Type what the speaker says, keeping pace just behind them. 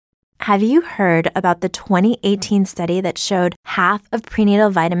Have you heard about the 2018 study that showed half of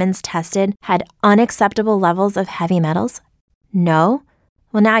prenatal vitamins tested had unacceptable levels of heavy metals? No?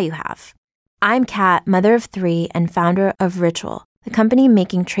 Well, now you have. I'm Kat, mother of 3 and founder of Ritual, the company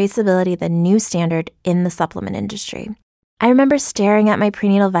making traceability the new standard in the supplement industry. I remember staring at my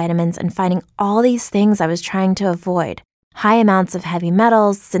prenatal vitamins and finding all these things I was trying to avoid: high amounts of heavy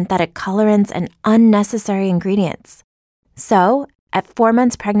metals, synthetic colorants, and unnecessary ingredients. So, at 4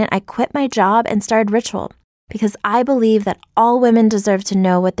 months pregnant, I quit my job and started Ritual because I believe that all women deserve to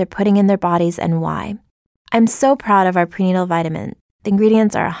know what they're putting in their bodies and why. I'm so proud of our prenatal vitamin. The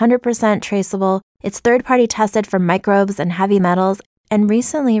ingredients are 100% traceable, it's third-party tested for microbes and heavy metals, and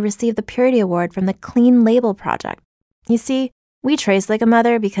recently received the Purity Award from the Clean Label Project. You see, we trace like a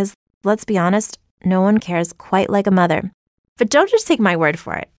mother because, let's be honest, no one cares quite like a mother. But don't just take my word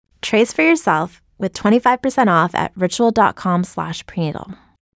for it. Trace for yourself with 25% off at ritual.com/prenatal.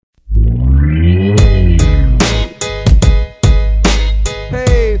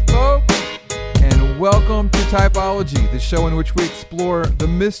 Hey, folks, and welcome to Typology, the show in which we explore the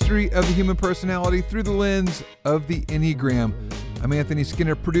mystery of the human personality through the lens of the Enneagram. I'm Anthony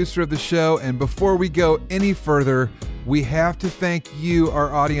Skinner, producer of the show, and before we go any further, we have to thank you,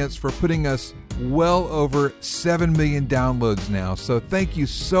 our audience, for putting us well over 7 million downloads now. So thank you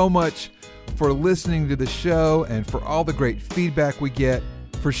so much for listening to the show and for all the great feedback we get,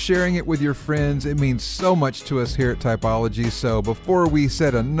 for sharing it with your friends. It means so much to us here at Typology. So before we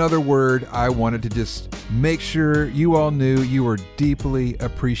said another word, I wanted to just make sure you all knew you were deeply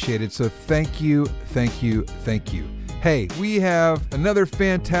appreciated. So thank you, thank you, thank you. Hey, we have another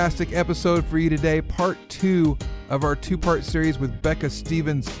fantastic episode for you today, part 2 of our 2-part series with Becca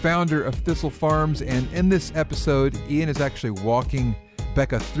Stevens, founder of Thistle Farms. And in this episode, Ian is actually walking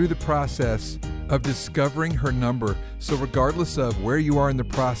Becca through the process of discovering her number. So regardless of where you are in the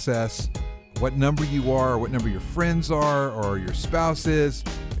process, what number you are, or what number your friends are, or your spouse is,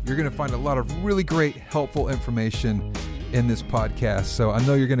 you're going to find a lot of really great, helpful information in this podcast. So I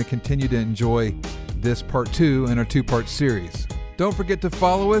know you're going to continue to enjoy this part 2 in our 2-part series. Don't forget to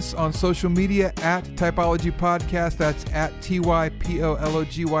follow us on social media at Typology Podcast. That's at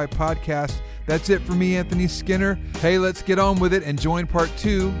TYPOLOGY Podcast. That's it for me, Anthony Skinner. Hey, let's get on with it and join part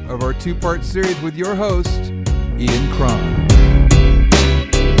 2 of our 2-part series with your host, Ian Cron.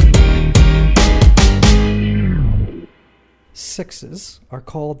 Sixes are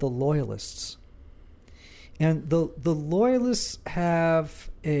called the loyalists. And the loyalists have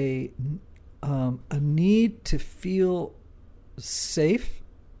a need to feel safe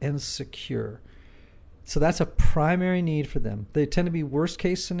and secure. So that's a primary need for them. They tend to be worst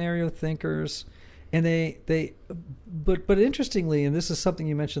case scenario thinkers, and but interestingly, and this is something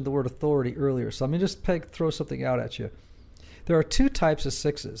you mentioned the word authority earlier, so let me just throw something out at you. There are 2 types of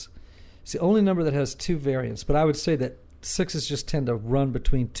 6s. It's the only number that has 2 variants, but I would say that 6s just tend to run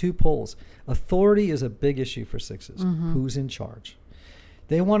between 2 poles. Authority is a big issue for 6s. Mm-hmm. Who's in charge?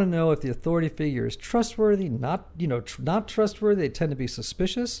 They want to know if the authority figure is trustworthy, not trustworthy. They tend to be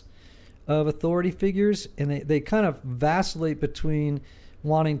suspicious of authority figures, and they kind of vacillate between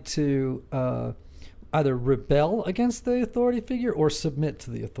wanting to either rebel against the authority figure or submit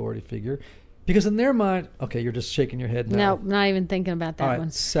to the authority figure. Because in their mind, okay, you're just shaking your head now. No, not even thinking about that. All right, one.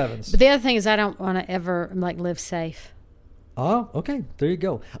 7s. But the other thing is I don't want to ever live safe. Oh, okay. There you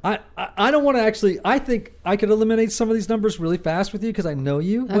go. I don't want to actually. I think I could eliminate some of these numbers really fast with you because I know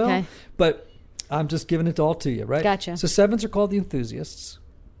you well. Okay. But I'm just giving it all to you, right? Gotcha. So 7s are called the enthusiasts.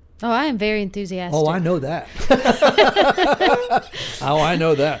 Oh, I am very enthusiastic. Oh, I know that. I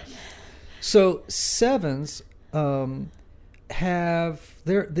know that. So 7s have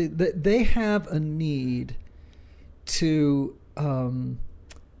they have a need to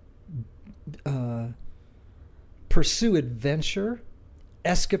pursue adventure,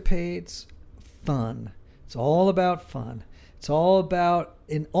 escapades, fun. It's all about fun. It's all about,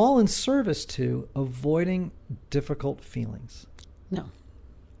 all in service to avoiding difficult feelings. No.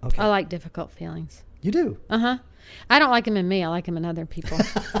 Okay. I like difficult feelings. You do? Uh-huh. I don't like them in me. I like them in other people.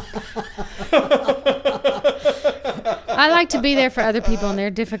 I like to be there for other people and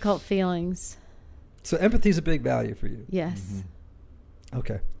their difficult feelings. So empathy is a big value for you? Yes. Mm-hmm.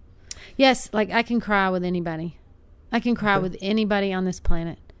 Okay. Yes, I can cry with anybody. I can cry with anybody on this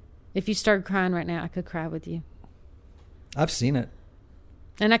planet. If you started crying right now, I could cry with you. I've seen it.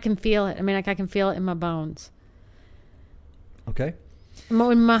 And I can feel it. I mean, I can feel it in my bones. Okay.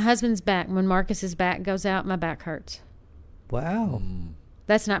 When my husband's back, when Marcus's back goes out, my back hurts. Wow.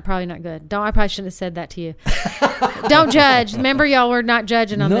 That's probably not good. I probably shouldn't have said that to you. Don't judge. Remember, y'all, we're not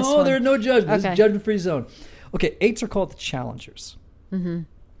judging on this one. No, there's no judgment. Okay. This is a judgment-free zone. Okay, 8s are called the challengers. Mm-hmm.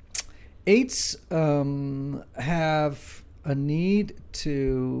 Eights have a need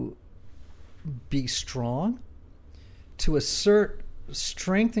to be strong, to assert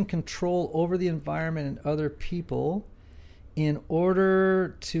strength and control over the environment and other people in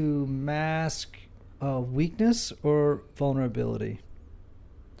order to mask weakness or vulnerability.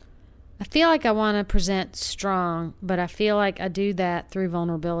 I feel like I want to present strong, but I feel like I do that through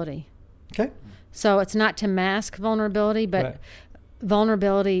vulnerability. Okay. So it's not to mask vulnerability, but Right.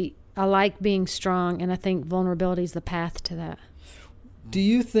 vulnerability, I like being strong, and I think vulnerability is the path to that. Do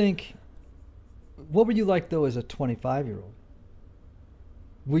you think, what were you like though as a 25-year-old?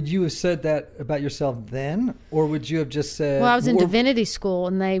 Would you have said that about yourself then, or would you have just said... Well, I was in or- divinity school,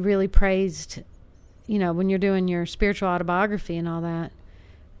 and they really praised, when you're doing your spiritual autobiography and all that.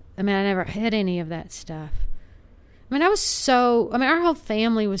 I mean, I never had any of that stuff. I mean, our whole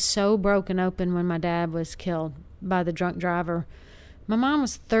family was so broken open when my dad was killed by the drunk driver. My mom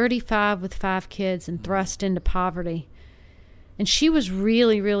was 35 with 5 kids and thrust into poverty. And she was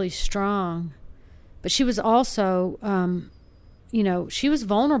really, really strong. But she was also, she was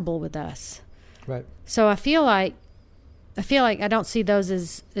vulnerable with us. Right. So I feel like I don't see those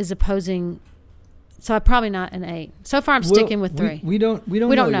as opposing. So I'm probably not an 8. So far I'm sticking with 3. We don't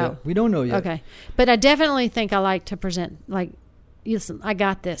know yet. We don't know yet. Okay. But I definitely think I like to present, like, listen, I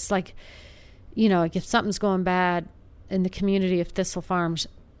got this. Like, like if something's going bad in the community of Thistle Farms,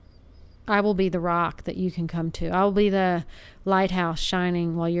 I will be the rock that you can come to. I will be the lighthouse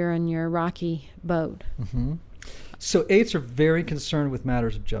shining while you're in your rocky boat. Mm-hmm. So 8s are very concerned with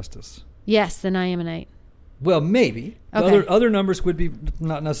matters of justice. Yes, then I am an 8. Well, maybe. Okay. Other numbers would be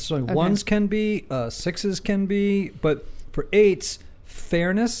not necessarily. Okay. 1s can be, 6s can be, but for 8s,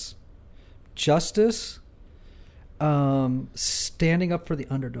 fairness, justice, standing up for the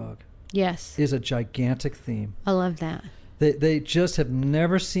underdog Yes. is a gigantic theme. I love that. They just have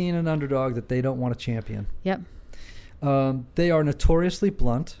never seen an underdog that they don't want to champion. Yep. They are notoriously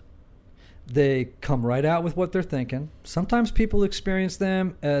blunt. They come right out with what they're thinking. Sometimes people experience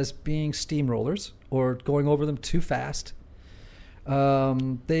them as being steamrollers or going over them too fast.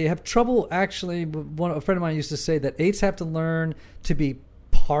 They have trouble, actually. A friend of mine used to say that 8s have to learn to be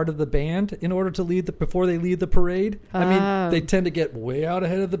part of the band in order to before they lead the parade. I mean, they tend to get way out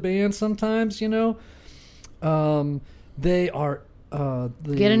ahead of the band sometimes, They are...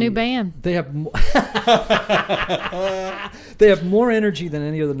 Get a new band. They have they have more energy than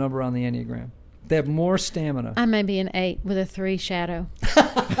any other number on the Enneagram. They have more stamina. I may be an 8 with a 3 shadow. Is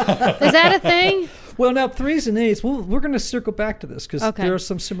that a thing? Well, now 3s and 8s. We're going to circle back to this because Okay. there are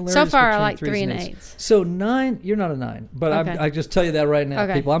some similarities. So far, I between like 3s 3 and 8s. 8s. So 9, you're not a 9, but Okay. I just tell you that right now,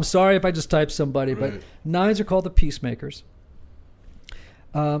 Okay. people. I'm sorry if I just typed somebody, but 9s are called the peacemakers.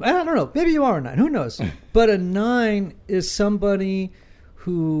 And I don't know. Maybe you are a 9. Who knows? But a 9 is somebody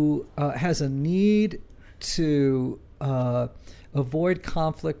who has a need to avoid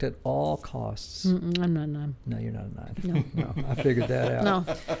conflict at all costs. I'm not a 9. No, you're not a 9. No, I figured that out. No.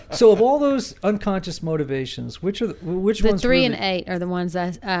 So, of all those unconscious motivations, which The ones? 3 really, and 8 are the ones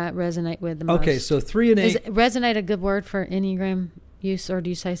I resonate with the most. Okay, so 3 and 8. Is resonate a good word for Enneagram use, or do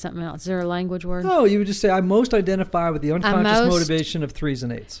you say something else? Is there a language word? No, you would just say I most identify with the unconscious most- motivation of 3s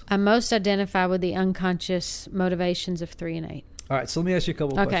and 8s. I most identify with the unconscious motivations of 3 and 8. All right, so let me ask you a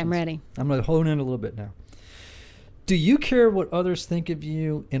couple of Okay, questions. I'm ready. I'm going to hone in a little bit now. Do you care what others think of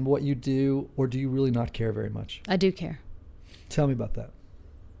you and what you do, or do you really not care very much? I do care. Tell me about that.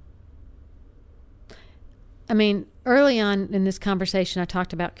 I mean, early on in this conversation, I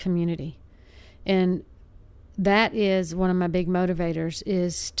talked about community. And that is one of my big motivators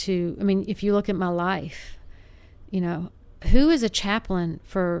is to, I mean, if you look at my life, who is a chaplain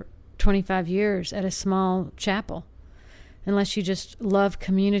for 25 years at a small chapel? Unless you just love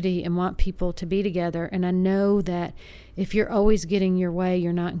community and want people to be together. And I know that if you're always getting your way,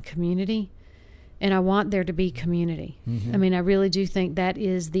 you're not in community. And I want there to be community. Mm-hmm. I mean, I really do think that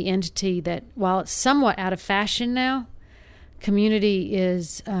is the entity that, while it's somewhat out of fashion now, community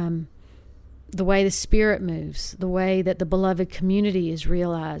is the way the spirit moves, the way that the beloved community is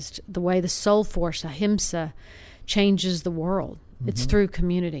realized, the way the soul force, ahimsa, changes the world. Mm-hmm. It's through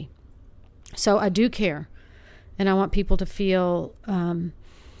community. So I do care. And I want people to feel a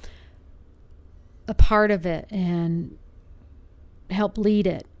part of it and help lead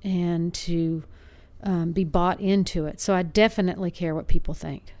it and to be bought into it. So I definitely care what people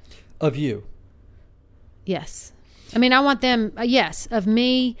think. Of you? Yes. I mean, I want them, yes, of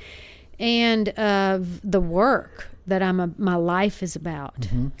me and of the work that my life is about.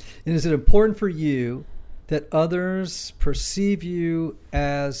 Mm-hmm. And is it important for you that others perceive you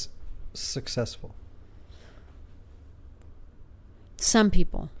as successful? Some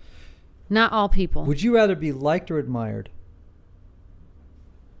people. Not all people. Would you rather be liked or admired?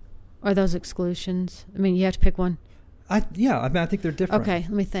 Are those exclusions? I mean, you have to pick one. I think they're different. Okay, let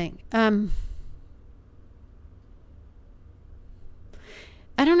me think. I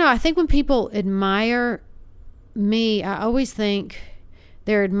don't know. I think when people admire me, I always think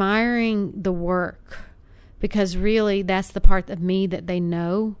they're admiring the work, because really that's the part of me that they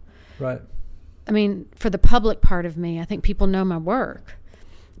know. Right. I mean, for the public part of me, I think people know my work.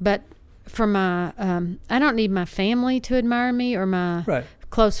 But for my, I don't need my family to admire me or my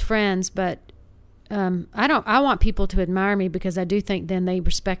close friends, but I want people to admire me because I do think then they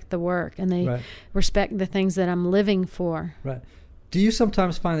respect the work and they respect the things that I'm living for. Right. Do you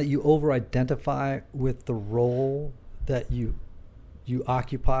sometimes find that you over-identify with the role that you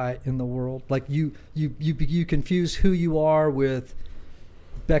occupy in the world? Like you confuse who you are with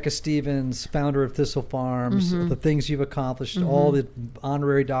Becca Stevens, founder of Thistle Farms, the things you've accomplished, all the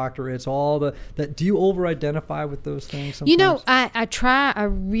honorary doctorates, do you over-identify with those things sometimes? You know, I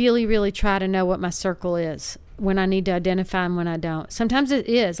really, really try to know what my circle is when I need to identify and when I don't. Sometimes it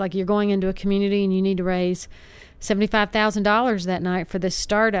is, like you're going into a community and you need to raise $75,000 that night for this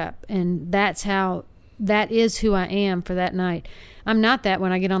startup, and that is who I am for that night. I'm not that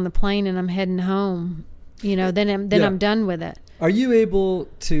when I get on the plane and I'm heading home, then I'm done with it. Are you able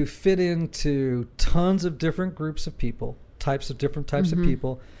to fit into tons of different groups of people, different types of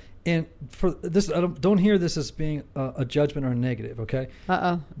people? And for this, I don't hear this as being a judgment or a negative, okay?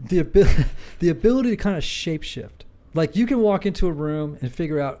 The ability to kind of shapeshift. Like you can walk into a room and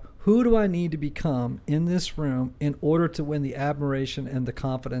figure out, who do I need to become in this room in order to win the admiration and the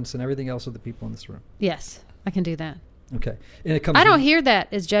confidence and everything else of the people in this room? Yes, I can do that. Okay. And it comes. I don't hear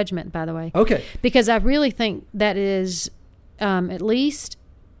that as judgment, by the way. Okay. Because I really think that is, at least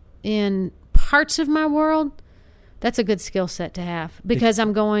in parts of my world, that's a good skill set to have. Because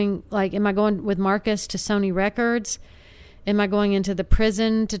I'm going, am I going with Marcus to Sony Records? Am I going into the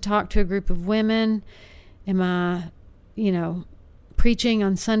prison to talk to a group of women? Am I, preaching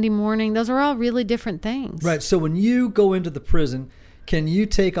on Sunday morning? Those are all really different things. Right. So when you go into the prison, can you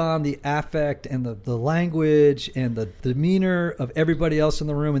take on the affect and the language and the demeanor of everybody else in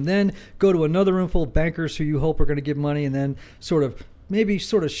the room, and then go to another room full of bankers who you hope are going to give money, and then sort of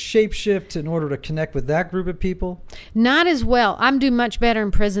shapeshift in order to connect with that group of people? Not as well. I'm do much better in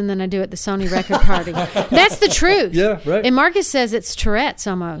prison than I do at the Sony record party. That's the truth. Yeah, right. And Marcus says it's Tourette's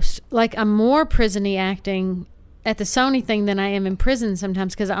almost. Like I'm more prison-y acting at the Sony thing than I am in prison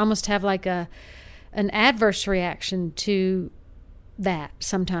sometimes, because I almost have like an adverse reaction to that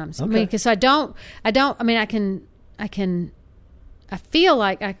sometimes. Okay. I mean, because I feel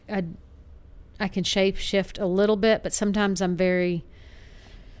like I can shape shift a little bit, but sometimes I'm very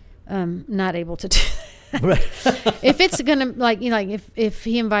not able to do that. Right. If it's gonna if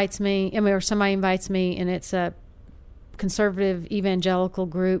he invites me, or somebody invites me, and it's a conservative evangelical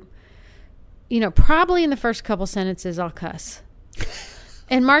group, probably in the first couple sentences I'll cuss.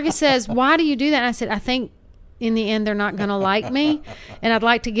 And Marcus says, "Why do you do that?" And I said, "I think in the end they're not going to like me, and I'd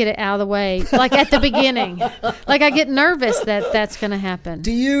like to get it out of the way, like at the beginning. Like I get nervous that that's going to happen."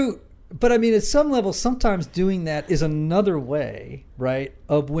 But I mean, at some level, sometimes doing that is another way, right,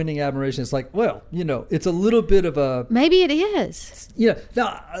 of winning admiration. It's like, well, it's a little bit of a... Maybe it is. Yeah.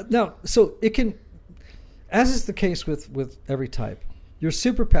 Now, so it can, as is the case with every type, your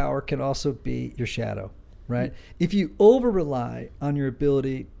superpower can also be your shadow, right? If you over-rely on your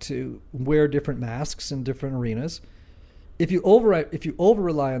ability to wear different masks in different arenas, if you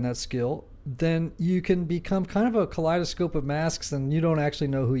over-rely on that skill, then you can become kind of a kaleidoscope of masks, and you don't actually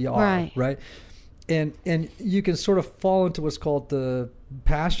know who you are, right? And you can sort of fall into what's called the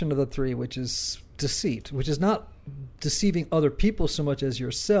passion of the three, which is deceit, which is not deceiving other people so much as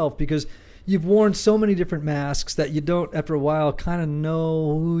yourself, because you've worn so many different masks that you don't, after a while, kind of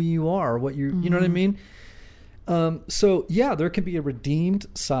know who you are, what you you know what I mean? So yeah, there can be a redeemed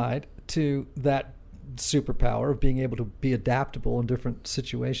side to that superpower of being able to be adaptable in different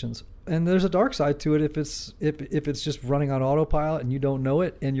situations. And there's a dark side to it if it's just running on autopilot and you don't know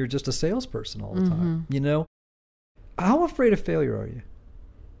it, and you're just a salesperson all the time. How afraid of failure are you?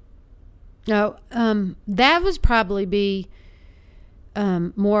 No, that would probably be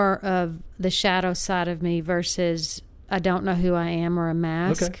more of the shadow side of me versus I don't know who I am or a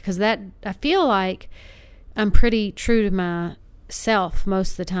mask. Because that I feel like I'm pretty true to myself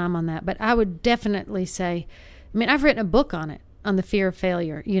most of the time on that. But I would definitely say, I've written a book on it, on the fear of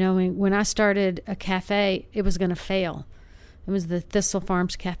failure. When I started a cafe, it was going to fail. It was the Thistle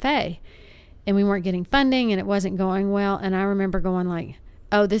Farms Cafe, and we weren't getting funding, and it wasn't going well. And I remember going like,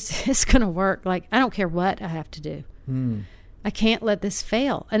 "Oh, this is going to work. Like, I don't care what I have to do. I can't let this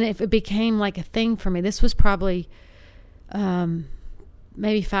fail. And if it became like a thing for me, this was probably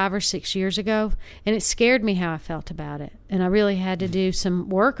maybe 5 or 6 years ago, and it scared me how I felt about it. And I really had to do some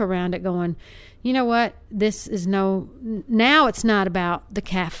work around it going, you know what, now it's not about the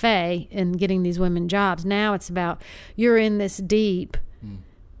cafe and getting these women jobs. Now it's about you're in this deep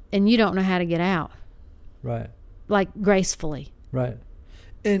and you don't know how to get out. Right. Like gracefully. Right.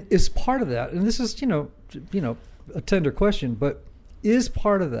 And is part of that, and this is, a tender question, but is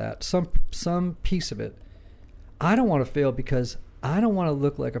part of that, some piece of it, I don't want to fail because I don't want to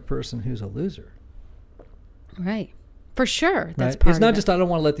look like a person who's a loser. Right. For sure. That's right? part It's not of just I don't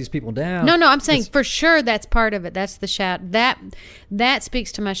want to let these people down. No, I'm saying for sure that's part of it. That's the shadow. That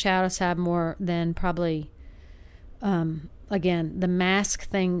speaks to my shadow side more than probably, again, the mask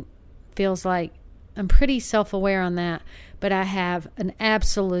thing feels like I'm pretty self-aware on that, but I have an but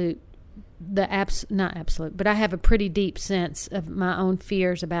I have a pretty deep sense of my own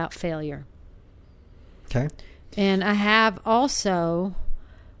fears about failure. Okay. And I have also,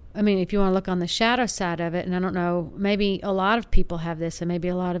 I mean, if you want to look on the shadow side of it, and I don't know, maybe a lot of people have this, and maybe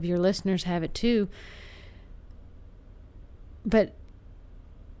a lot of your listeners have it too, but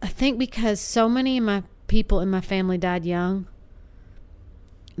I think because so many of my people in my family died young,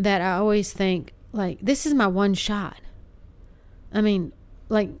 that I always think, like, this is my one shot. I mean,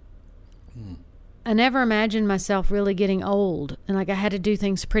 like, I never imagined myself really getting old, and like I had to do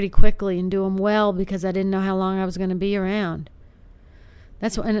things pretty quickly and do them well because I didn't know how long I was going to be around.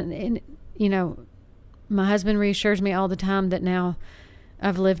 That's what, and my husband reassures me all the time that now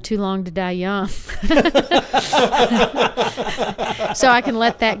I've lived too long to die young. So I can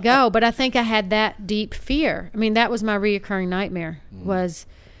let that go. But I think I had that deep fear. I mean, that was my reoccurring nightmare, was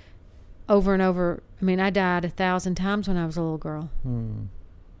over and over. I mean, I died 1,000 times when I was a little girl.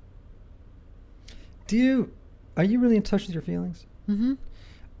 Are you really in touch with your feelings? Mm-hmm.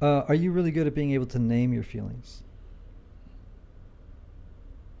 Are you really good at being able to name your feelings?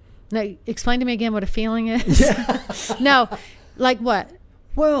 Now, explain to me again what a feeling is. Yeah. No, like what?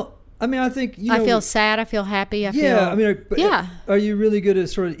 Well, I mean, I think I feel sad. I feel happy. I feel. I mean, yeah. Are you really good at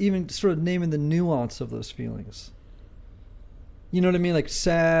sort of naming the nuance of those feelings? You know what I mean? Like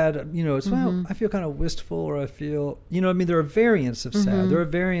sad. Well, I feel kind of wistful, or I feel. You know what I mean? There are variants of sad. There are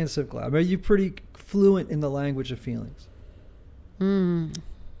variants of glad. Are you pretty fluent in the language of feelings?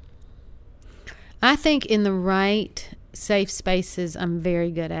 I think in the right safe spaces, I'm very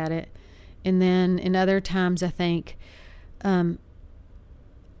good at it. And then in other times, I think, I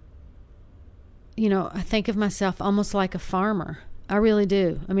think of myself almost like a farmer. I really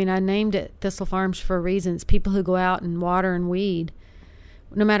do. I mean, I named it Thistle Farms for a reason. It's people who go out and water and weed,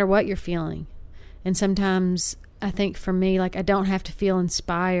 no matter what you're feeling. And sometimes I think for me, like, I don't have to feel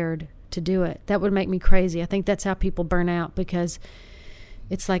inspired to do it. That would make me crazy. I think that's how people burn out, because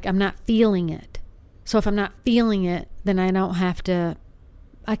it's like I'm not feeling it. So if I'm not feeling it, then I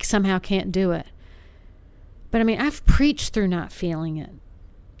somehow can't do it. But I mean, I've preached through not feeling it.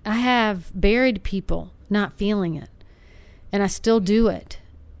 I have buried people not feeling it. And I still do it.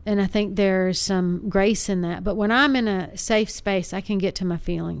 And I think there's some grace in that. But when I'm in a safe space, I can get to my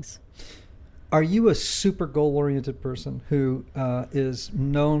feelings. Are you a super goal-oriented person who is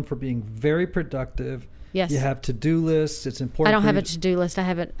known for being very productive? Yes. You have to-do lists. It's important. I don't have a to-do list.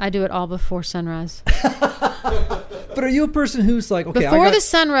 I do it all before sunrise. But are you a person who's like, okay, before the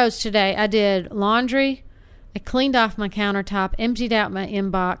sun rose today, I did laundry. I cleaned off my countertop, emptied out my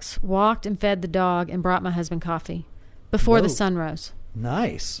inbox, walked and fed the dog, and brought my husband coffee before the sun rose.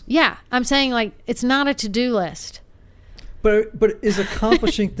 Nice. Yeah. I'm saying, like, it's not a to-do list. But is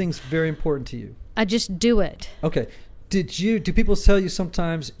accomplishing things very important to you? I just do it. Okay. Do people tell you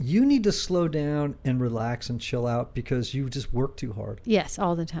sometimes you need to slow down and relax and chill out because you just work too hard? Yes,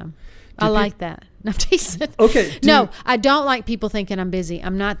 all the time. I like that. No, okay. I don't like people thinking I'm busy.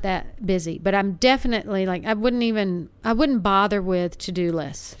 I'm not that busy, but I'm definitely, like, I wouldn't bother with to-do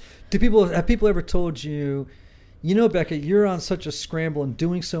lists. Have people ever told you, Becca, you're on such a scramble and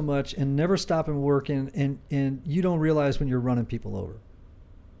doing so much and never stopping working, and you don't realize when you're running people over?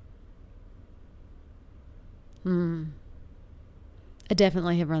 I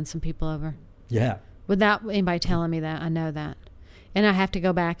definitely have run some people over. Yeah. Without anybody telling me that, I know that. And I have to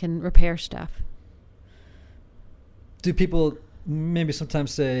go back and repair stuff. Do people maybe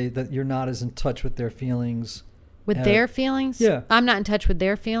sometimes say that you're not as in touch with their feelings? With their feelings? Yeah. I'm not in touch with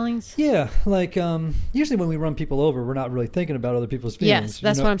their feelings? Yeah. Like, usually when we run people over, we're not really thinking about other people's feelings. Yes,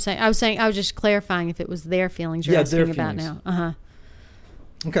 that's what I'm saying. I was just clarifying if it was their feelings you're asking about now. Uh-huh.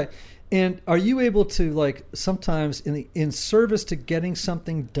 Okay. And are you able to, like, sometimes in service to getting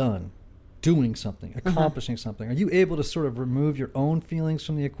something done, doing something, accomplishing something? Are you able to sort of remove your own feelings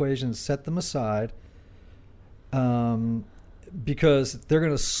from the equation and set them aside? Because they're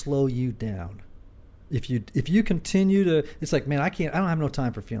going to slow you down. If you continue to, it's like, man, I don't have no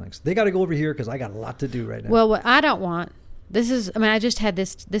time for feelings. They got to go over here because I got a lot to do right now. Well, what I don't want, I just had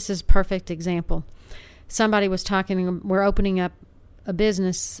this is perfect example. Somebody was talking, we're opening up a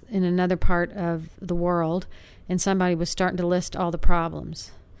business in another part of the world, and somebody was starting to list all the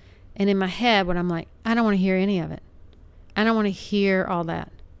problems. And in my head, when I'm like, I don't want to hear any of it. I don't want to hear all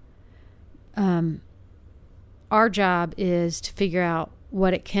that. Our job is to figure out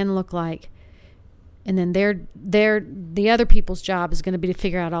what it can look like. And then the other people's job is going to be to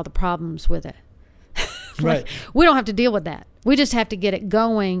figure out all the problems with it. Right. We don't have to deal with that. We just have to get it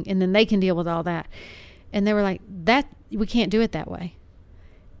going, and then they can deal with all that. And they were like, that we can't do it that way.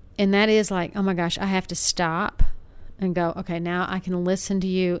 And that is like, oh my gosh, I have to stop and go, okay, now I can listen to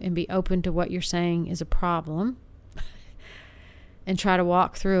you and be open to what you're saying is a problem and try to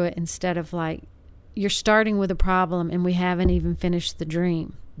walk through it instead of like, you're starting with a problem and we haven't even finished the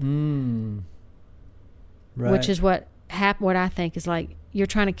dream. Right. Which is what I think is like, you're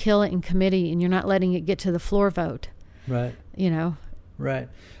trying to kill it in committee and you're not letting it get to the floor vote. Right. You know? Right.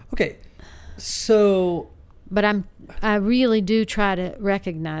 Okay. So. But I really do try to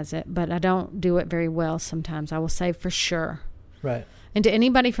recognize it, but I don't do it very well sometimes, I will say for sure. Right. And to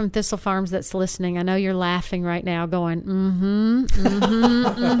anybody from Thistle Farms that's listening, I know you're laughing right now going,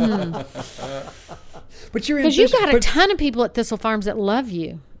 But you're because you've got a ton of people at Thistle Farms that love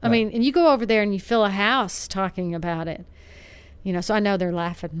you. I Right. mean, and you go over there and you fill a house talking about it. You know, so I know they're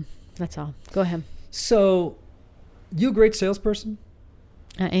laughing. That's all. Go ahead. So, you a great salesperson?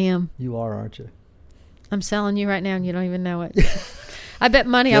 I am. You are, aren't you? I'm selling you right now and you don't even know it. I bet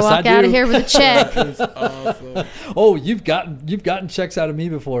money Yes, I walk I out do. of here with a check. That is awesome. Oh, you've gotten checks out of me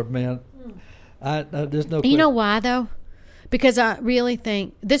before, man. There's no. You know why, though? Because I really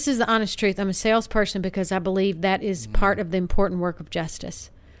think, this is the honest truth, I'm a salesperson because I believe that is part of the important work of justice.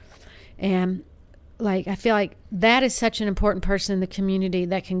 And like, I feel like that is such an important person in the community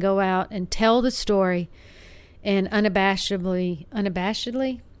that can go out and tell the story and unabashedly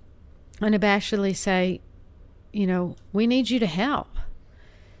say, you know, we need you to help.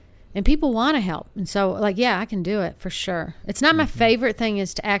 And people want to help. And so, like, yeah, I can do it for sure. It's not my favorite thing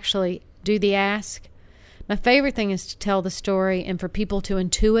is to actually do the ask. My favorite thing is to tell the story and for people to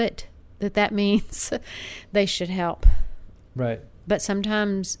intuit that means they should help. Right. But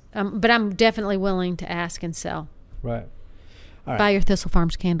sometimes, but I'm definitely willing to ask and sell. Right. All right. Buy your Thistle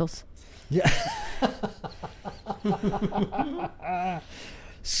Farms candles. Yeah.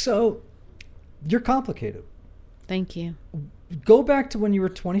 So, you're complicated. Thank you. Go back to when you were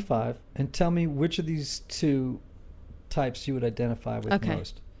 25 and tell me which of these two types you would identify with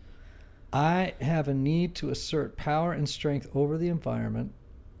most. I have a need to assert power and strength over the environment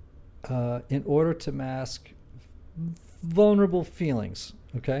in order to mask vulnerable feelings,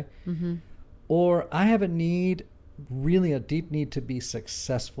 okay? Mm-hmm. Or I have a need, really a deep need to be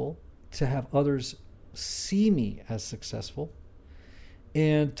successful, to have others see me as successful,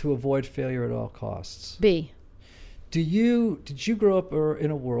 and to avoid failure at all costs. B. Did you grow up in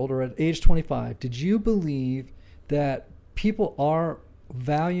a world, or at age 25, did you believe that people are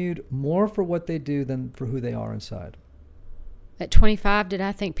valued more for what they do than for who they are inside? At 25, did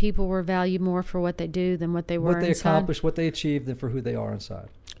I think people were valued more for what they do than what they were inside? What they accomplish, what they achieve, than for who they are inside?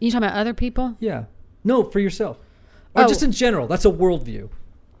 You talking about other people? Yeah. No, for yourself. Or just in general. That's a worldview.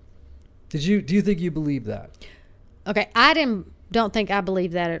 Do you think you believe that? Okay, I don't think I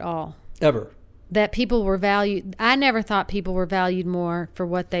believe that at all. Ever? That people were valued. I never thought people were valued more for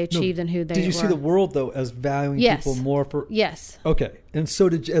what they achieved than who they were. Did you see the world, though, as valuing people more for... Yes. Okay. And so,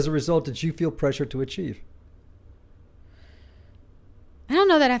 as a result, did you feel pressure to achieve? I don't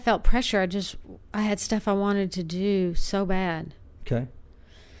know that I felt pressure. I had stuff I wanted to do so bad. Okay.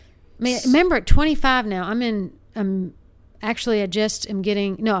 I mean, remember at 25 now, I'm in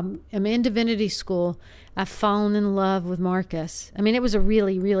divinity school. I've fallen in love with Marcus. I mean, it was a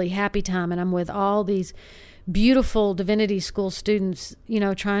really, really happy time, and I'm with all these beautiful divinity school students, you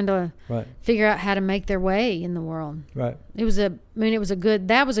know, trying to figure out how to make their way in the world. Right. That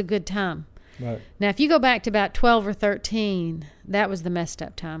was a good time. Right. Now, if you go back to about 12 or 13, that was the messed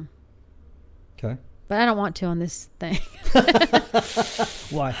up time. Okay. But I don't want to on this thing.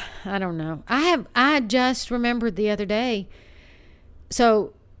 Why? I don't know. I just remembered the other day.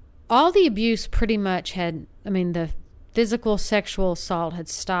 So all the abuse pretty much the physical sexual assault had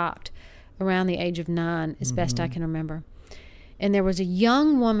stopped around the age of 9, as best I can remember. And there was a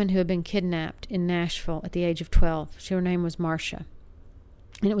young woman who had been kidnapped in Nashville at the age of 12. Her name was Marcia.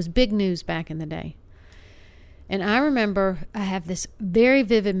 And it was big news back in the day. And I remember I have this very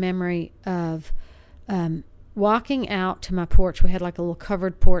vivid memory of walking out to my porch. We had like a little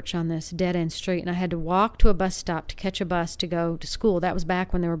covered porch on this dead-end street, and I had to walk to a bus stop to catch a bus to go to school. That was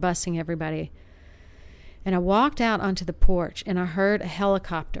back when they were busing everybody. And I walked out onto the porch, and I heard a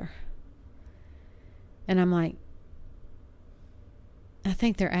helicopter. And I'm like, I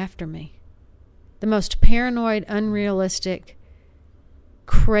think they're after me. The most paranoid, unrealistic,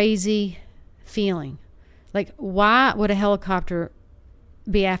 crazy feeling. Like, why would a helicopter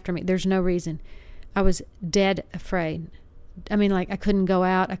be after me? There's no reason. I was dead afraid. I mean, like, I couldn't go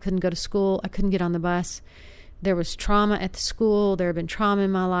out. I couldn't go to school. I couldn't get on the bus. There was trauma at the school. There had been trauma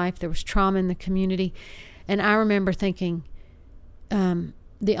in my life. There was trauma in the community. And I remember thinking,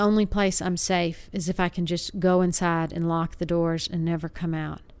 the only place I'm safe is if I can just go inside and lock the doors and never come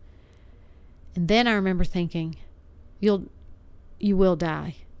out. And then I remember thinking, you will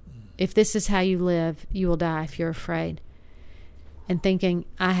die. If this is how you live, you will die if you're afraid. And thinking,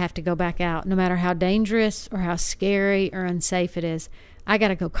 I have to go back out. No matter how dangerous or how scary or unsafe it is, I got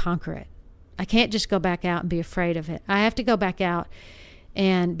to go conquer it. I can't just go back out and be afraid of it. I have to go back out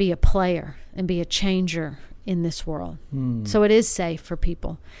and be a player and be a changer in this world. So it is safe for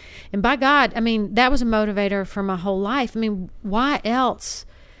people. And by God, I mean, that was a motivator for my whole life. I mean, why else,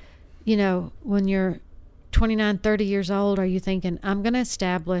 when you're 29, 30 years old, are you thinking, I'm going to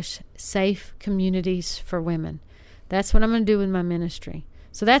establish safe communities for women? That's what I'm going to do with my ministry.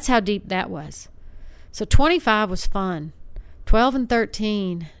 So that's how deep that was. So 25 was fun. 12 and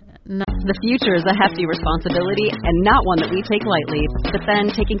 13, no. The future is a hefty responsibility and not one that we take lightly. But then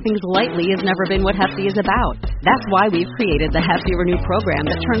taking things lightly has never been what Hefty is about. That's why we've created the Hefty Renew program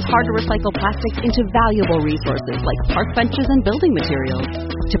that turns hard-to-recycle plastics into valuable resources like park benches and building materials.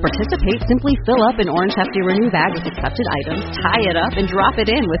 To participate, simply fill up an orange Hefty Renew bag with accepted items, tie it up, and drop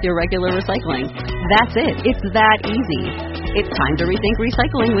it in with your regular recycling. That's it. It's that easy. It's time to rethink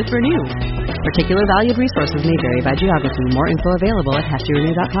recycling with Renew. Particular valued resources may vary by geography. More info available at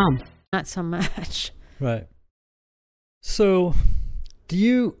heftyrenew.com. Not so much. Right. So, do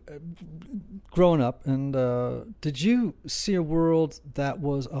you, growing up, and did you see a world that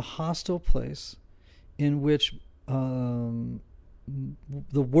was a hostile place in which the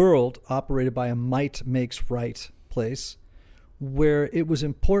world operated by a might makes right place, where it was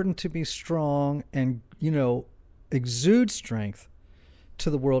important to be strong and, exude strength to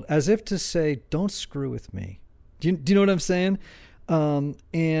the world, as if to say, don't screw with me. Do you know what I'm saying?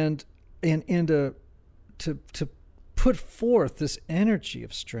 And to put forth this energy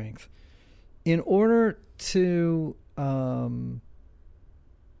of strength in order to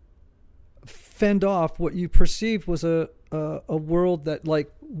fend off what you perceived was a world that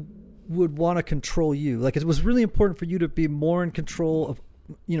would want to control you. Like, it was really important for you to be more in control of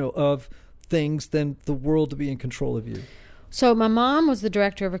of things than the world to be in control of you. So my mom was the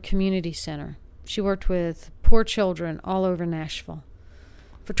director of a community center. She worked with poor children all over Nashville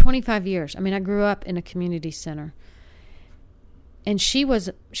for 25 years. I mean, I grew up in a community center. And she was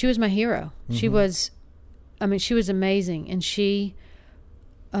my hero. Mm-hmm. She was amazing. And she,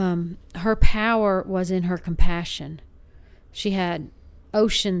 her power was in her compassion. She had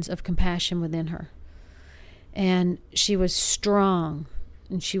oceans of compassion within her. And she was strong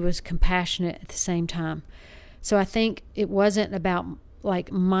and she was compassionate at the same time. So I think it wasn't about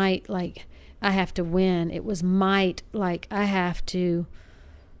might, I have to win. It was might, I have to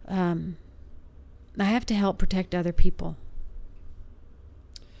help protect other people.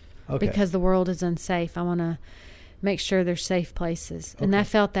 Okay. Because the world is unsafe. I want to make sure there's safe places. Okay. And I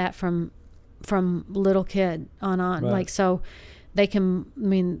felt that from little kid on. Right. So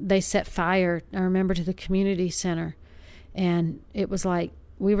they set fire, I remember, to the community center. And it was like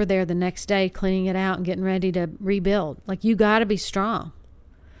we were there the next day cleaning it out and getting ready to rebuild. You got to be strong.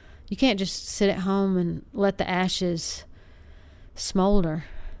 You can't just sit at home and let the ashes smolder.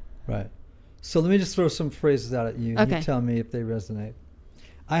 Right. So let me just throw some phrases out at you. Okay. You tell me if they resonate.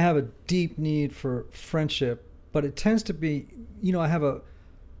 I have a deep need for friendship, but it tends to be, when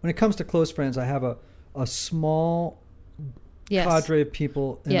it comes to close friends, I have a small cadre of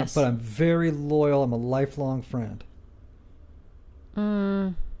people, but I'm very loyal. I'm a lifelong friend.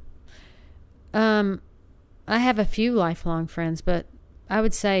 I have a few lifelong friends, but I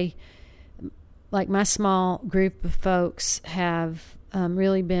would say my small group of folks have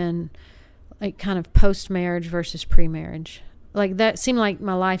really been kind of post-marriage versus pre-marriage. That seemed like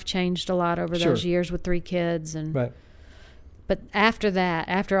my life changed a lot over those years with 3 kids. Right. But after that,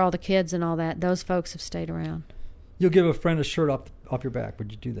 after all the kids and all that, those folks have stayed around. You'll give a friend a shirt off your back.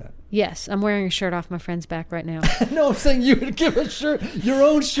 Would you do that? Yes, I'm wearing a shirt off my friend's back right now. No, I'm saying you would give your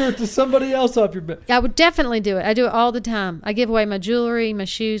own shirt to somebody else off your back. I would definitely do it. I do it all the time. I give away my jewelry, my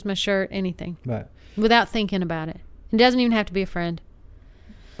shoes, my shirt, anything. Right. Without thinking about it. It doesn't even have to be a friend.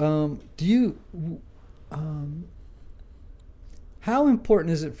 Do you... how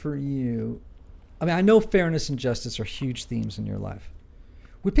important is it for you... I mean, I know fairness and justice are huge themes in your life.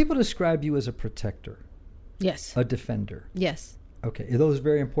 Would people describe you as a protector? Yes. A defender? Yes. Okay. Are those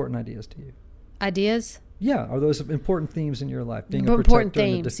very important ideas to you? Ideas? Yeah. Are those important themes in your life? Being a important protector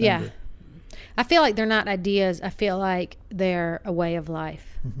and a themes, defender? yeah. I feel like they're not ideas. I feel like they're a way of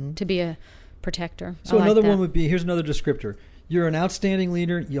life to be a protector. So another one would be, here's another descriptor. You're an outstanding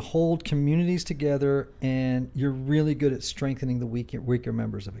leader. You hold communities together, and you're really good at strengthening the weaker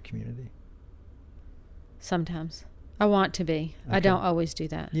members of a community. Sometimes. I want to be. Okay. I don't always do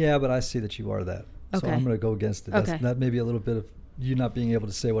that. Yeah, but I see that you are that. Okay. So I'm going to go against it. Okay. That may be a little bit of you not being able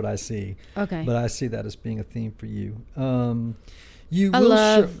to say what I see. Okay. But I see that as being a theme for you. I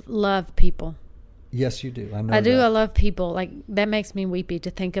love people. Yes, you do. I know I do. that. I love people. Like, that makes me weepy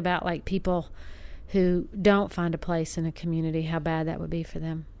to think about, like, people who don't find a place in a community, how bad that would be for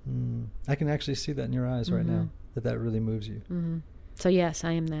them. I can actually see that in your eyes right now, that really moves you. So, yes,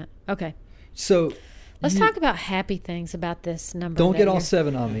 I am that. Okay. So let's talk about happy things about this number. Don't get all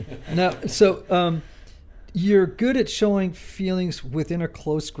 7 on me. Now, so you're good at showing feelings within a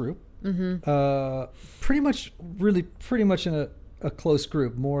close group. Pretty much in a close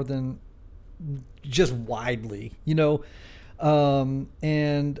group, more than just widely,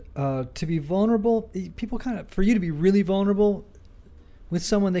 and to be vulnerable, people for you to be really vulnerable with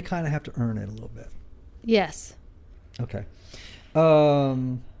someone, they kind of have to earn it a little bit. Yes. Okay.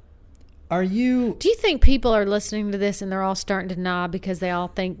 Do you think people are listening to this and they're all starting to nod because they all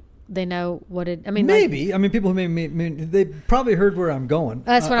think they know what it... I mean, maybe. People who they probably heard where I'm going.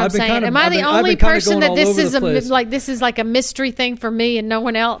 That's what I'm saying. Am I the only person that this is like a mystery thing for me and no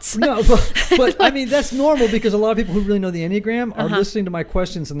one else? No, but I mean, that's normal because a lot of people who really know the Enneagram are listening to my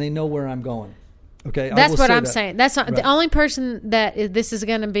questions and they know where I'm going. Okay, that's what I'm saying. That's not, right. The only person that this is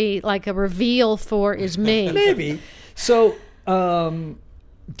going to be like a reveal for is me. Maybe. So,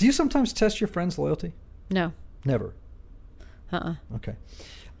 do you sometimes test your friends' loyalty? No. Never. Okay.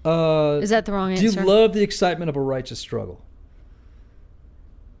 Is that the wrong answer? Do you love the excitement of a righteous struggle?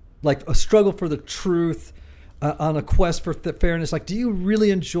 Like a struggle for the truth, on a quest for fairness. Like, do you really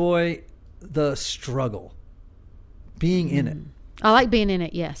enjoy the struggle? Being in it? I like being in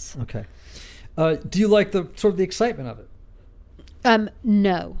it, yes. Okay. Do you like the sort of the excitement of it?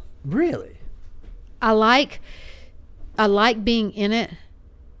 No. Really? I like being in it.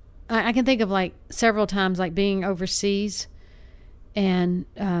 I can think of like several times like being overseas and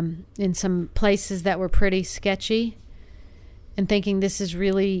in some places that were pretty sketchy and thinking this is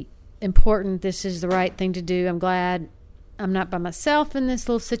really important. This is the right thing to do. I'm glad I'm not by myself in this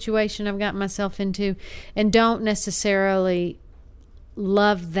little situation I've gotten myself into, and don't necessarily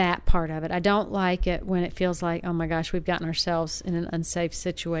love that part of it. I don't like it when it feels like, oh my gosh, we've gotten ourselves in an unsafe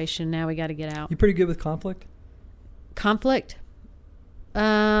situation. Now we got to get out. You pretty good with conflict? Conflict?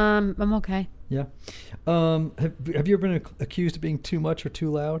 I'm okay. Yeah. Have you ever been accused of being too much or too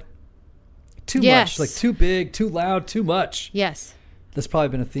loud? Too much, like too big, too loud, too much. Yes. That's probably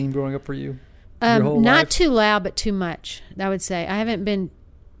been a theme growing up for you. Your whole not life? Too loud, but too much. I would say I haven't been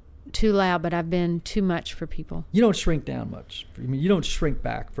too loud, but I've been too much for people. You don't shrink down much. I mean, you don't shrink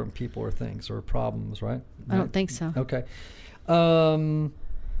back from people or things or problems, right? I don't think so. Okay.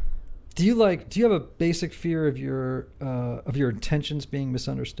 Do you have a basic fear of your intentions being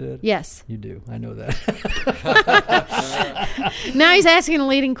misunderstood? Yes. You do. I know that. Now he's asking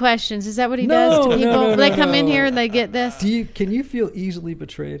leading questions. Is that what he does to people? No, they come in here and they get this. Can you feel easily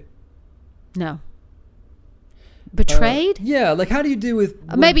betrayed? No. Betrayed? Yeah. Like, how do you do with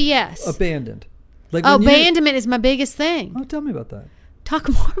maybe yes. Abandoned? Like abandonment is my biggest thing. Oh, tell me about that. Talk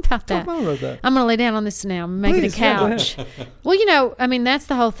more about that. Talk more about that. I'm going to lay down on this now. I'm making a couch. Yeah, well, that's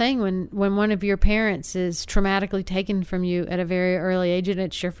the whole thing. When one of your parents is traumatically taken from you at a very early age and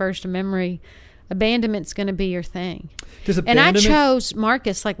it's your first memory, abandonment's going to be your thing. And I chose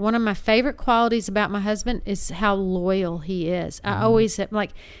Marcus. Like, one of my favorite qualities about my husband is how loyal he is. I always said,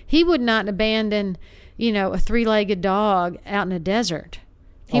 like, he would not abandon, a 3-legged dog out in a desert.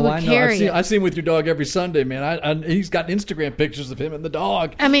 He would carry it. I see him with your dog every Sunday, man. He's got Instagram pictures of him and the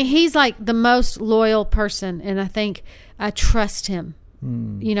dog. I mean, he's like the most loyal person, and I think I trust him.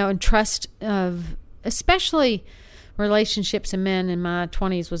 And trust of especially relationships and men in my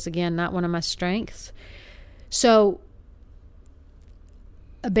 20s was, again, not one of my strengths. So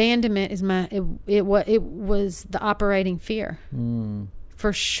abandonment is it was the operating fear.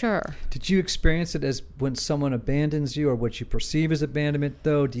 For sure. Did you experience it as when someone abandons you, or what you perceive as abandonment,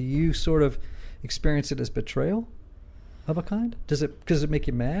 though? Do you sort of experience it as betrayal of a kind? Does it make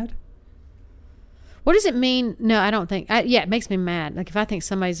you mad? What does it mean? No, I don't think. It makes me mad. Like if I think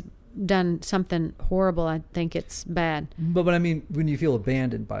somebody's done something horrible, I think it's bad. But I mean, when you feel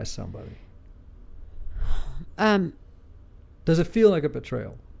abandoned by somebody, does it feel like a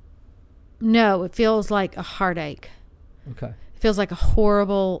betrayal? No, it feels like a heartache. Okay. It feels like a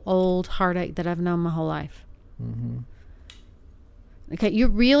horrible old heartache that I've known my whole life. Mm-hmm. Okay, you're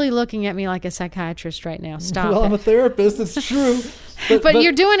really looking at me like a psychiatrist right now. Stop. Well, I'm a therapist. It's true. But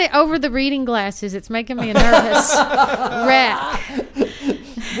you're doing it over the reading glasses. It's making me a nervous wreck.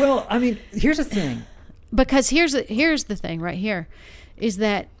 Well, I mean, here's the thing. Because here's the thing right here, is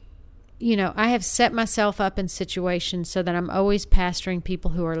that, you know, I have set myself up in situations so that I'm always pastoring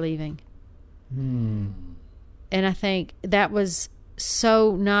people who are leaving. And I think that was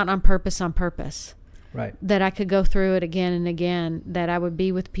so not on purpose. Right. That I could go through it again and again, that I would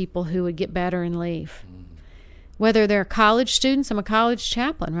be with people who would get better and leave. Whether they're college students, I'm a college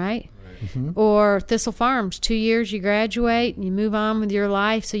chaplain, right? Mm-hmm. Or Thistle Farms, 2 years, you graduate and you move on with your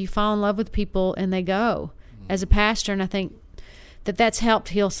life, so you fall in love with people and they go. As a pastor, and I think that's helped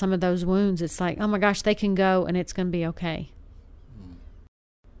heal some of those wounds. It's like, oh my gosh, they can go and it's going to be okay.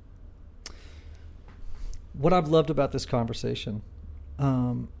 What I've loved about this conversation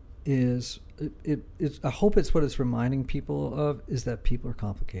is I hope it's what it's reminding people of, is that people are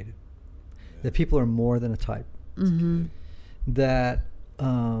complicated. That people are more than a type. Mm-hmm. That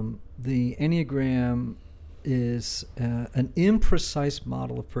the Enneagram is an imprecise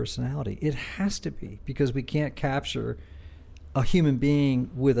model of personality. It has to be, because we can't capture a human being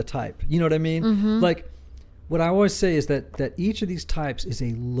with a type. You know what I mean? Mm-hmm. Like, what I always say is that each of these types is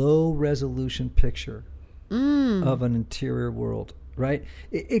a low resolution picture of an interior world, right?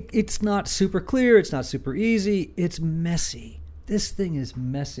 It's not super clear. It's not super easy. It's messy. This thing is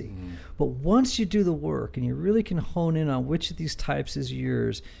messy. But once you do the work and you really can hone in on which of these types is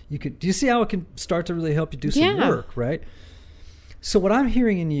yours, do you see how it can start to really help you do some work, right? So what I'm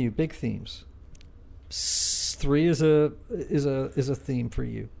hearing in you, big themes. 3 is a theme for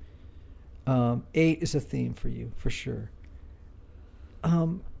you. 8 is a theme for you, for sure.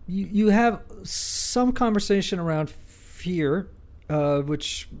 You have some conversation around fear,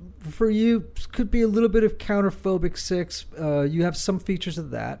 which for you could be a little bit of counterphobic 6. You have some features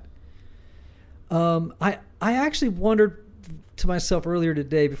of that. I actually wondered to myself earlier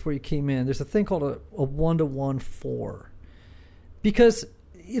today before you came in, there's a thing called a 1-to-1 4. Because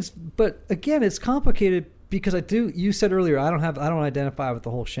but again, it's complicated because you said earlier, I don't identify with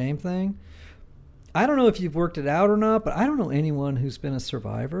the whole shame thing. I don't know if you've worked it out or not, but I don't know anyone who's been a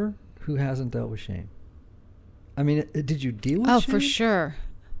survivor who hasn't dealt with shame. I mean, did you deal with shame? Oh, for sure.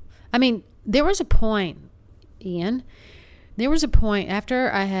 I mean, there was a point, Ian. There was a point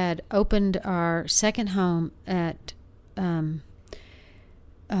after I had opened our second home at in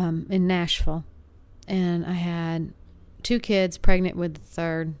Nashville, and I had 2 kids, pregnant with the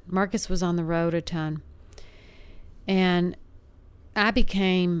third. Marcus was on the road a ton. And I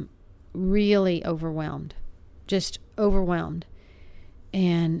became really overwhelmed, just overwhelmed.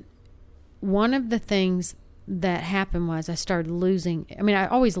 And one of the things that happened was I started losing. I mean, I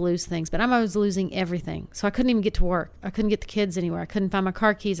always lose things, but I'm always losing everything. So I couldn't even get to work. I couldn't get the kids anywhere. I couldn't find my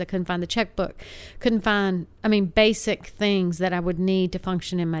car keys. I couldn't find the checkbook. Couldn't find, basic things that I would need to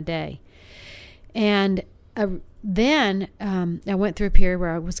function in my day. And then I went through a period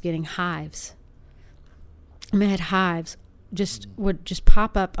where I was getting hives. I had hives would just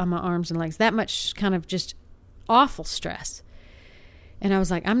pop up on my arms and legs. That much kind of just awful stress. And I was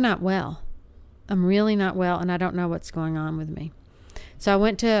like, I'm not well. I'm really not well, and I don't know what's going on with me. So I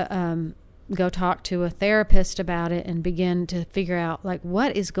went to go talk to a therapist about it and begin to figure out, like,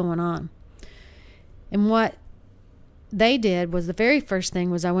 what is going on. And what they did was, the very first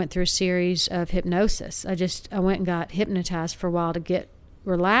thing was I went through a series of hypnosis. I went and got hypnotized for a while to get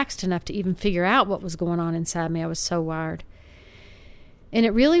relaxed enough to even figure out what was going on inside me. I was so wired. And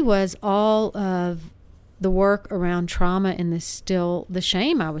it really was all of the work around trauma and the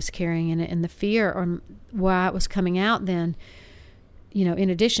shame I was carrying in it, and the fear or why it was coming out then. You know, in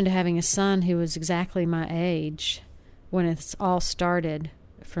addition to having a son who was exactly my age when it's all started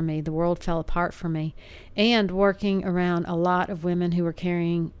for me, the world fell apart for me, and working around a lot of women who were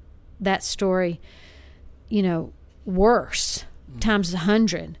carrying that story, worse, times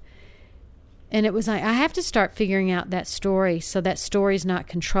 100. And it was like, I have to start figuring out that story so that story's not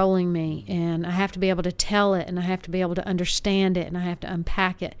controlling me. And I have to be able to tell it, and I have to be able to understand it, and I have to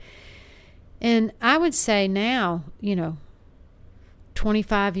unpack it. And I would say now,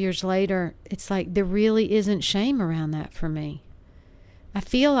 25 years later, it's like there really isn't shame around that for me. I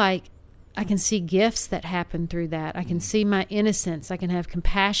feel like I can see gifts that happen through that. I can see my innocence. I can have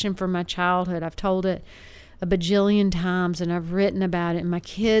compassion for my childhood. I've told it a bajillion times, and I've written about it. And my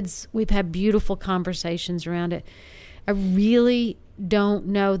kids, we've had beautiful conversations around it. I really don't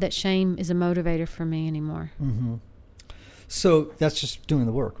know that shame is a motivator for me anymore. Mm-hmm. So that's just doing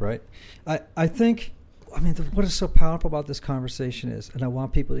the work, right? I think, what is so powerful about this conversation is, and I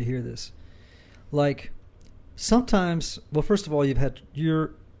want people to hear this, like sometimes, well, first of all,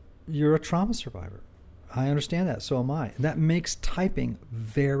 you're a trauma survivor. I understand that. So am I. And that makes typing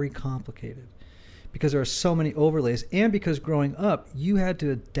very complicated because there are so many overlays, and because growing up, you had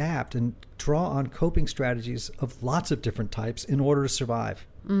to adapt and draw on coping strategies of lots of different types in order to survive,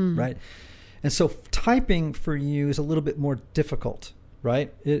 right? And so typing for you is a little bit more difficult,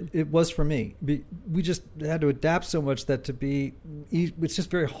 right? It was for me. We just had to adapt so much that it's just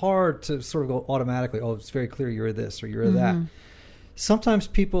very hard to sort of go automatically, oh, it's very clear you're this or you're that. Sometimes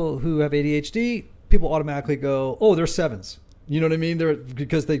people who have ADHD, people automatically go, oh, they're 7s. You know what I mean?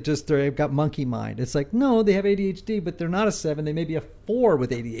 Because they've got monkey mind. It's like, no, they have ADHD, but they're not a 7. They may be a 4 with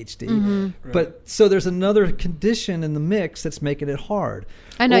ADHD. Right. But so there's another condition in the mix that's making it hard.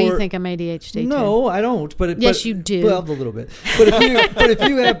 I know you think I'm ADHD. No, I don't. Yes, you do. Well, a little bit. But if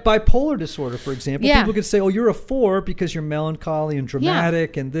you have bipolar disorder, for example, people could say, oh, you're a 4 because you're melancholy and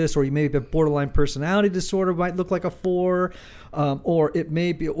dramatic and this, or you may have borderline personality disorder, might look like a 4. Or it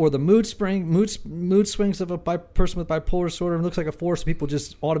may be, or the mood swings of a person with bipolar disorder looks like a 4, so people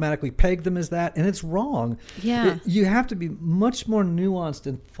just automatically peg them as that, and it's wrong. Yeah, you have to be much more nuanced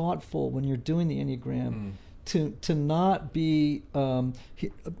and thoughtful when you're doing the Enneagram to not be.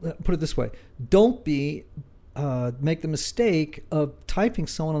 Put it this way: don't make the mistake of typing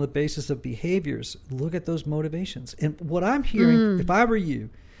someone on the basis of behaviors. Look at those motivations. And what I'm hearing, if I were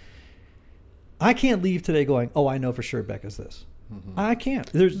you, I can't leave today going, oh, I know for sure Becca's this. I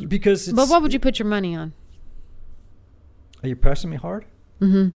can't. But what would you put your money on? Are you pressing me hard?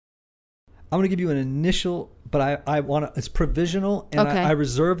 I'm going to give you an initial, but I want to, it's provisional, and I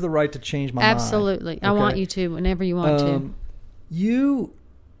reserve the right to change my mind. Absolutely. I want you to whenever you want to.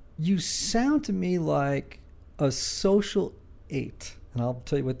 You sound to me like a social 8, and I'll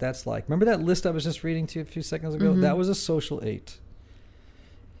tell you what that's like. Remember that list I was just reading to you a few seconds ago? That was a social 8.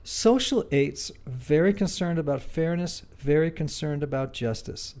 Social 8s, very concerned about fairness, very concerned about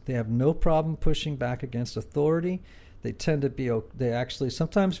justice. They have no problem pushing back against authority. They tend to they actually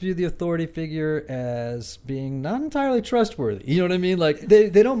sometimes view the authority figure as being not entirely trustworthy. You know what I mean? Like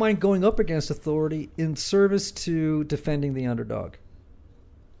they don't mind going up against authority in service to defending the underdog.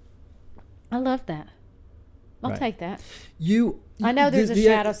 I love that. I'll take that. I know there's a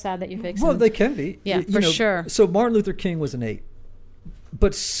shadow side that you're fixing. Well, they can be. Yeah, for sure. So Martin Luther King was an 8.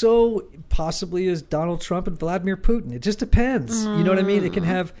 But so possibly is Donald Trump and Vladimir Putin. It just depends. You know what I mean? It can be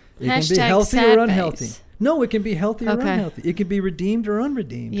healthy or unhealthy. No, it can be healthy or unhealthy. It can be redeemed or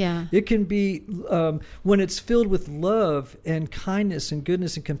unredeemed. Yeah. It can be, when it's filled with love and kindness and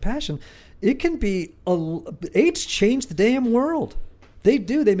goodness and compassion, it can be, 8s change the damn world. They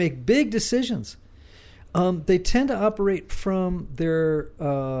do. They make big decisions. They tend to operate from their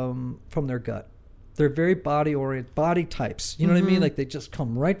gut. They're very body-oriented, body types. You know what I mean? Like they just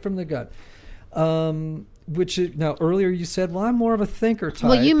come right from the gut. Now earlier you said, well, I'm more of a thinker type.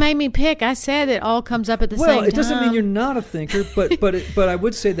 Well, you made me pick. I said it all comes up at the same time. Well, it doesn't mean you're not a thinker, but I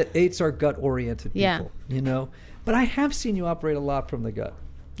would say that 8s are gut-oriented people. You know, but I have seen you operate a lot from the gut.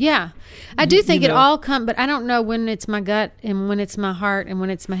 Yeah, I do think it all comes, but I don't know when it's my gut and when it's my heart and when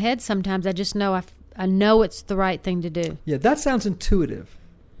it's my head. Sometimes I just know I know it's the right thing to do. Yeah, that sounds intuitive.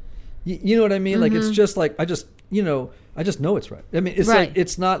 You know what I mean? Like it's just like I just know it's right. I mean, it's like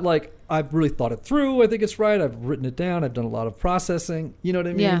it's not like I've really thought it through. I think it's right. I've written it down. I've done a lot of processing. You know what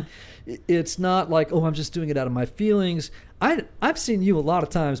I mean? Yeah. It's not like, oh, I'm just doing it out of my feelings. I've seen you a lot of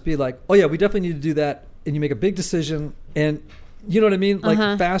times be like, oh yeah, we definitely need to do that, and you make a big decision, and you know what I mean? Like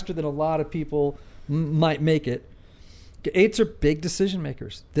faster than a lot of people might make it. 8s are big decision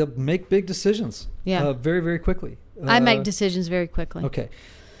makers. They'll make big decisions. Very, very quickly. I make decisions very quickly. Okay.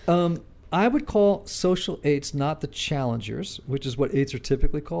 I would call social 8s not the challengers, which is what 8s are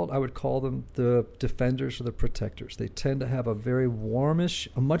typically called. I would call them the defenders or the protectors. They tend to have a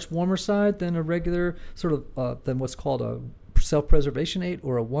much warmer side than a regular than what's called a self-preservation 8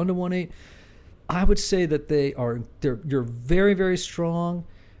 or a 1-to-1 8. I would say that you're very, very strong.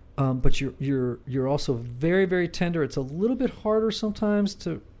 but you're also very, very tender. It's a little bit harder sometimes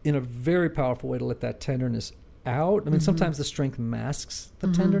to, in a very powerful way, to let that tenderness out. I mean, sometimes the strength masks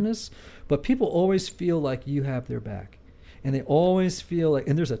the tenderness, but people always feel like you have their back, and they always feel like,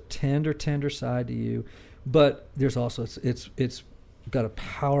 and there's a tender side to you, but there's also it's got a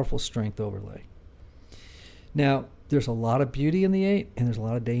powerful strength overlay. Now, there's a lot of beauty in the 8, and there's a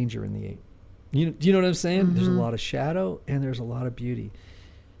lot of danger in the 8. Do you know what I'm saying? There's a lot of shadow, and there's a lot of beauty.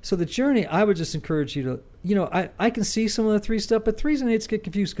 So the journey, I would just encourage you to, I can see some of the 3 stuff, but 3s and 8s get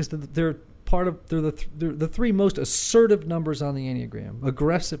confused because they're the 3 most assertive numbers on the Enneagram,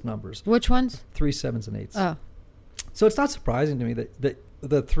 aggressive numbers. Which ones? 3, 7s, and 8s. Oh. So it's not surprising to me that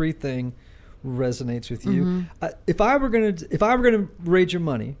the 3 thing resonates with you. If I were gonna rate your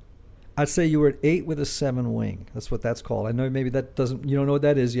money, I'd say you were at 8 with a 7 wing. That's what that's called. I know maybe you don't know what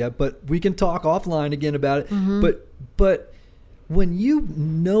that is yet, but we can talk offline again about it. But when you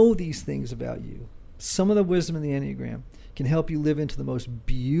know these things about you, some of the wisdom in the Enneagram can help you live into the most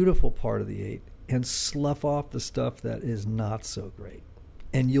beautiful part of the 8 and slough off the stuff that is not so great.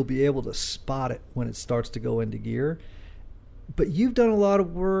 And you'll be able to spot it when it starts to go into gear. But you've done a lot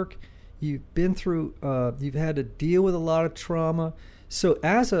of work. You've been through, you've had to deal with a lot of trauma. So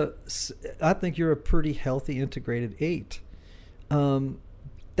I think you're a pretty healthy, integrated 8.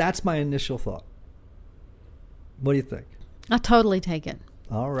 That's my initial thought. What do you think? I totally take it.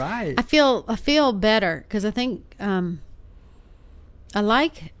 All right. I feel better because I think I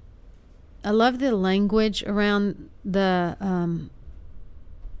love the language around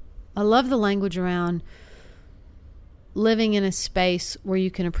living in a space where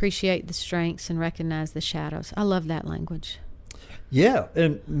you can appreciate the strengths and recognize the shadows. I love that language. Yeah,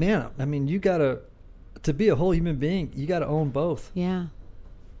 and man, I mean, to be a whole human being, you gotta own both. Yeah.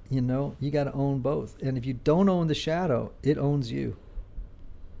 You gotta own both. And if you don't own the shadow, it owns you.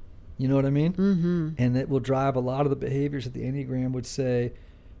 You know what I mean? Mm-hmm. And it will drive a lot of the behaviors that the Enneagram would say,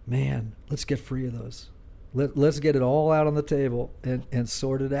 man, let's get free of those. Let's get it all out on the table and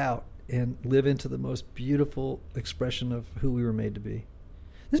sort it out and live into the most beautiful expression of who we were made to be.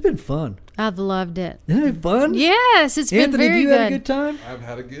 This has been fun. I've loved it. Isn't it fun? Yes, it's been very good. Anthony, you had a good time? I've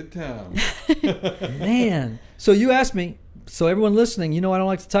had a good time. Man. So you asked me, so everyone listening, I don't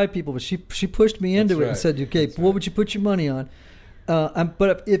like to type people, but she pushed me into it and said, okay, what would you put your money on?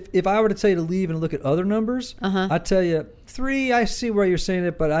 But if I were to tell you to leave and look at other numbers, I'd tell you 3, I see where you're saying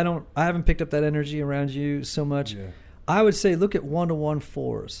it, but I haven't picked up that energy around you so much. Yeah. I would say look at 1-to-1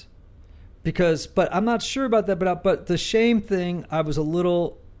 4s. But I'm not sure about that, but the shame thing, I was a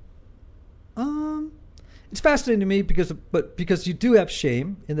little, it's fascinating to me because you do have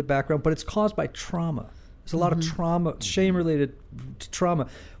shame in the background, but it's caused by trauma. There's a lot of trauma, shame-related trauma.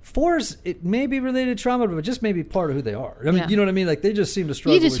 4s, it may be related to trauma, but it just may be part of who they are. I mean, you know what I mean? Like, they just seem to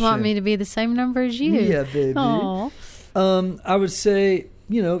struggle with shame. You just want me to be the same number as you. Yeah, baby. Aww. I would say,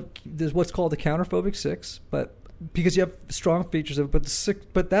 there's what's called the counterphobic 6, but because you have strong features of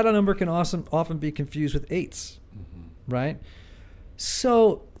it, but that number can often be confused with 8s, right?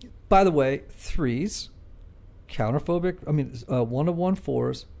 So, by the way, 3s, counterphobic, 1-to-1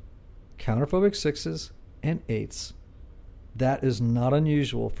 4s, counterphobic 6s, and 8s. That is not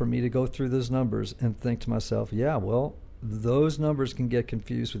unusual for me to go through those numbers and think to myself, yeah, well, those numbers can get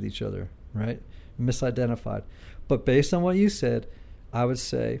confused with each other, right? Misidentified. But based on what you said, I would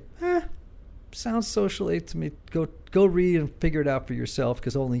say, sounds social 8 to me. Go read and figure it out for yourself,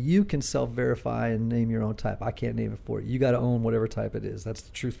 because only you can self-verify and name your own type. I can't name it for you. You got to own whatever type it is. That's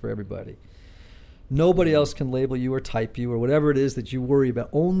the truth for everybody. Nobody else can label you or type you or whatever it is that you worry about.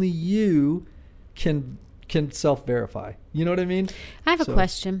 Only you can self-verify. You know what I mean? I have a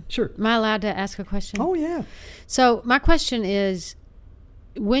question. Sure. Am I allowed to ask a question? Oh, yeah. So my question is,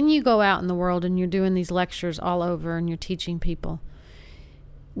 when you go out in the world and you're doing these lectures all over and you're teaching people,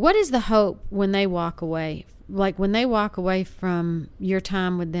 what is the hope when they walk away? Like, when they walk away from your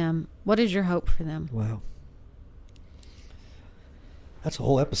time with them, what is your hope for them? Wow. That's a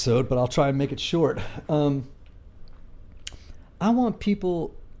whole episode, but I'll try and make it short. I want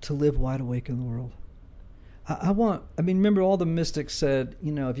people to live wide awake in the world. Remember all the mystics said,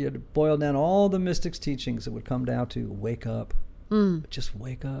 if you had to boil down all the mystics' teachings, it would come down to wake up. Just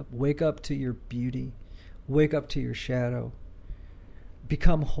wake up. Wake up to your beauty. Wake up to your shadow.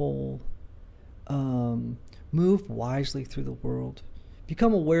 Become whole. Move wisely through the world.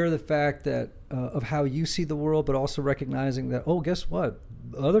 Become aware of the fact that of how you see the world, but also recognizing that, guess what?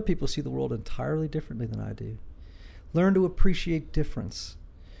 Other people see the world entirely differently than I do. Learn to appreciate difference.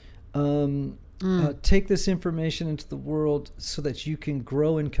 Take this information into the world so that you can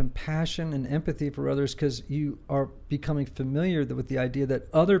grow in compassion and empathy for others, because you are becoming familiar with the idea that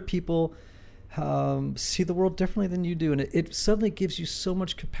other people see the world differently than you do. And it suddenly gives you so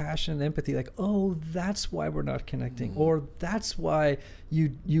much compassion and empathy, like, oh, that's why we're not connecting, or that's why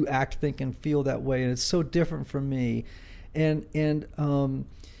you act, think, and feel that way, and it's so different from me. And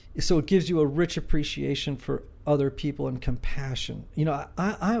so it gives you a rich appreciation for other people and compassion. You know,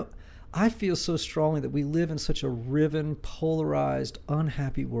 I feel so strongly that we live in such a riven, polarized,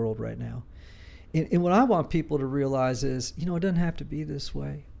 unhappy world right now. And what I want people to realize is, you know, it doesn't have to be this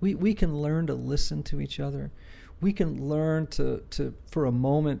way. We can learn to listen to each other. We can learn to for a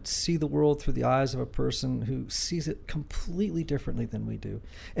moment, see the world through the eyes of a person who sees it completely differently than we do.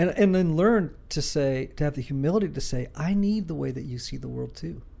 And then learn to have the humility to say, I need the way that you see the world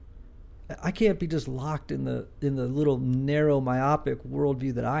too. I can't be just locked in the little narrow, myopic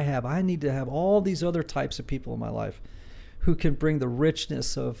worldview that I have. I need to have all these other types of people in my life who can bring the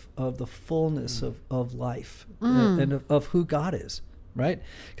richness of the fullness of life and of who God is, right?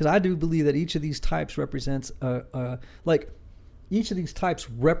 Because I do believe that each of these types represents a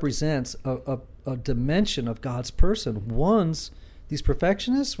dimension of God's person. These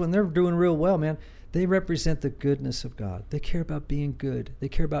perfectionists, when they're doing real well, man, they represent the goodness of God. They care about being good. They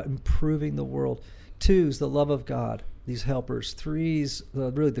care about improving the world. 2's the love of God, these helpers. 3's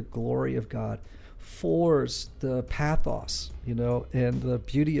really the glory of God. 4's the pathos, you know, and the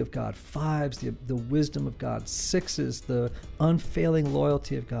beauty of God. 5's the wisdom of God. 6's the unfailing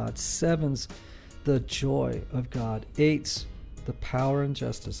loyalty of God. 7's the joy of God. 8's the power and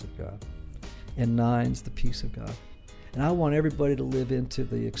justice of God. And 9's the peace of God. And I want everybody to live into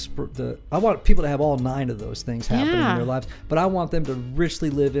I want people to have all 9 of those things happening in their lives, but I want them to richly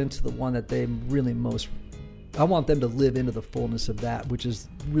live into the one that they really I want them to live into the fullness of that, which is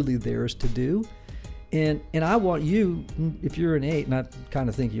really theirs to do. And I want you, if you're an 8, and I kind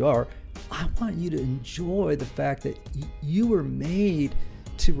of think you are, I want you to enjoy the fact that you were made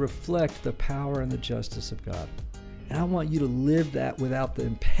to reflect the power and the justice of God. And I want you to live that without the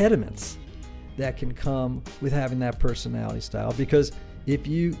impediments that can come with having that personality style. Because if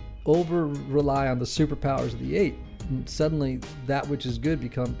you over rely on the superpowers of the 8, suddenly that which is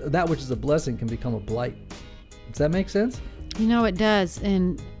a blessing can become a blight. Does that make sense? You know, it does.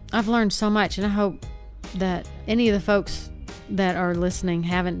 And I've learned so much, and I hope that any of the folks that are listening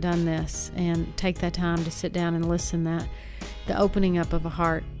haven't done this and take that time to sit down and listen. That the opening up of a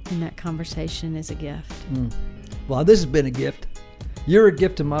heart in that conversation is a gift. Well, this has been a gift. You're a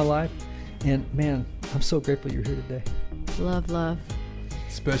gift in my life. And man, I'm so grateful you're here today. Love.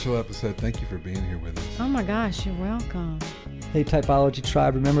 Special episode. Thank you for being here with us. Oh my gosh, you're welcome. Hey, Typology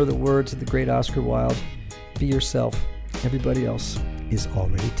Tribe, remember the words of the great Oscar Wilde. Be yourself. Everybody else is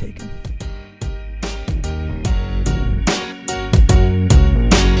already taken.